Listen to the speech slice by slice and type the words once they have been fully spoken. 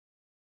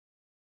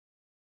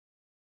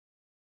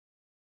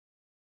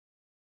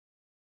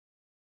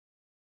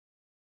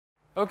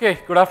Okay,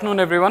 good afternoon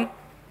everyone.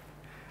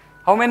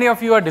 How many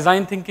of you are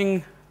design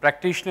thinking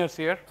practitioners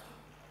here?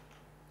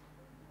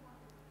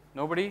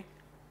 Nobody?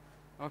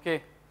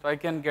 Okay, so I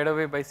can get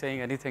away by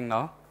saying anything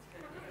now.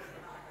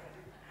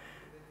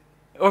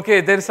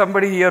 Okay, there is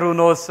somebody here who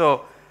knows,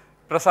 so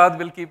Prasad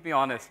will keep me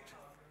honest.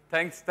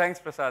 Thanks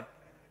Prasad.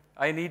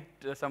 I need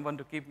someone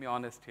to keep me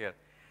honest here.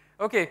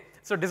 Okay,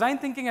 so design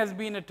thinking has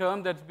been a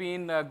term that's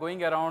been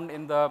going around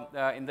in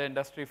the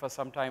industry for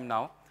some time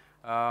now.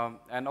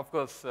 And of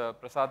course,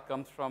 Prasad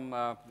comes from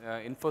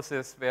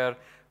Infosys, where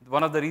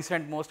one of the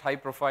recent most high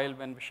profile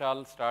when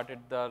Vishal started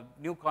the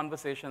new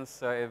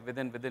conversations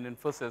within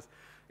Infosys,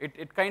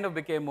 it kind of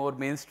became more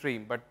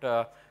mainstream. But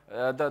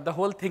the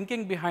whole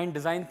thinking behind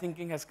design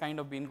thinking has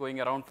kind of been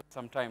going around for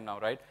some time now,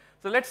 right?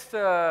 So let's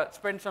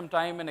spend some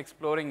time in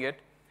exploring it.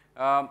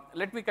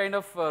 Let me kind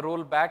of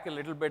roll back a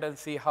little bit and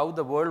see how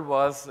the world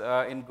was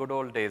in good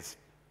old days.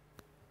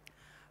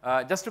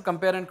 Just to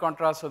compare and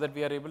contrast so that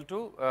we are able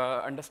to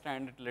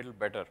understand it a little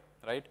better,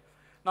 right?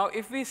 Now,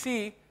 if we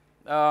see,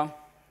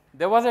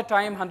 there was a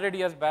time 100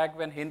 years back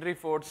when Henry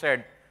Ford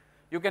said,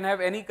 you can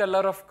have any color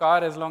of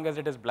car as long as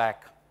it is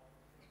black.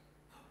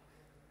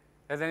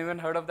 Has anyone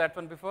heard of that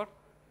one before?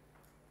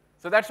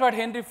 So that's what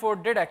Henry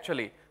Ford did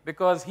actually,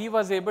 because he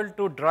was able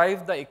to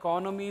drive the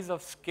economies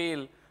of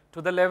scale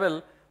to the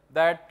level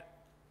that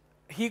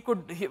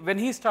when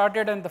he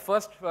started and the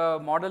first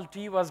Model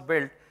T was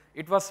built,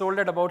 it was sold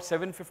at about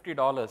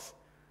 $750.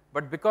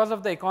 But because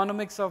of the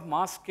economics of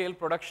mass scale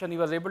production, he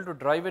was able to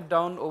drive it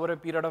down over a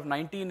period of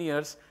 19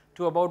 years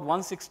to about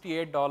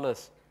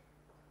 $168.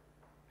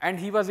 And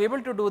he was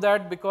able to do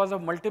that because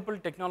of multiple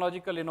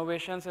technological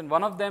innovations, and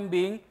one of them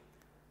being,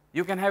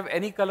 you can have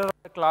any color of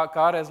the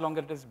car as long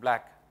as it is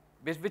black,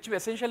 which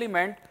essentially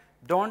meant,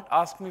 don't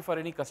ask me for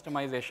any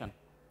customization.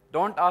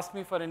 Don't ask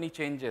me for any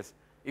changes.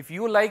 If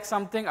you like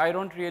something, I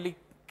don't really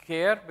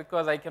care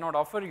because I cannot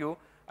offer you.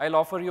 I'll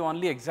offer you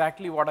only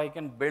exactly what I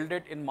can build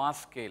it in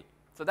mass scale.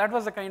 So that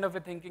was the kind of a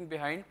thinking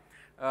behind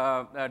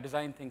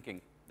design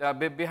thinking,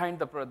 behind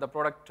the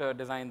product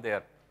design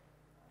there.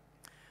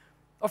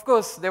 Of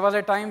course, there was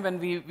a time when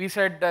we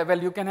said,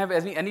 well, you can have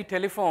any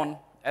telephone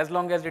as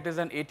long as it is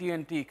an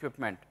AT&T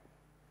equipment.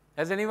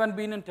 Has anyone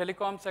been in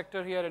telecom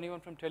sector here? Anyone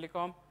from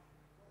telecom?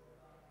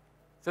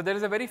 So there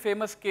is a very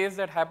famous case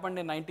that happened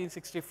in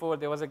 1964.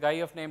 There was a guy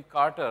of name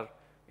Carter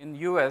in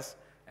US,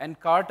 and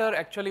Carter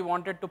actually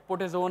wanted to put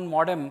his own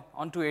modem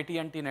onto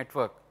AT&T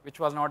network, which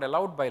was not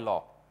allowed by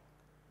law.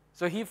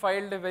 So he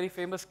filed a very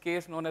famous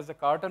case known as the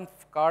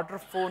Carter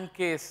phone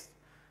case,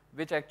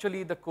 which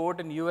actually the court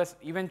in US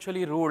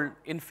eventually ruled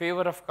in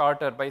favor of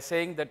Carter by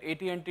saying that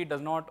AT&T does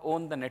not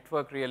own the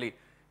network really.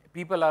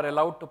 People are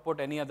allowed to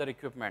put any other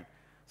equipment.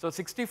 So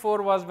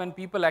 64 was when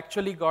people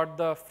actually got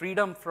the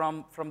freedom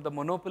from the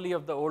monopoly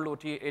of the old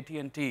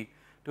AT&T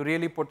to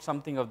really put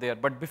something of there.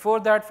 But before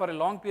that, for a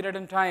long period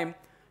in time,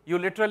 you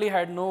literally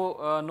had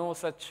no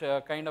such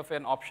kind of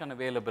an option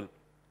available.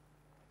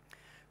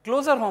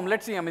 Closer home,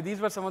 let's see, I mean, these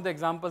were some of the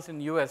examples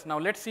in US. Now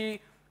let's see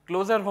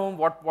closer home,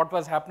 what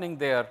was happening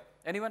there.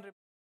 Anyone?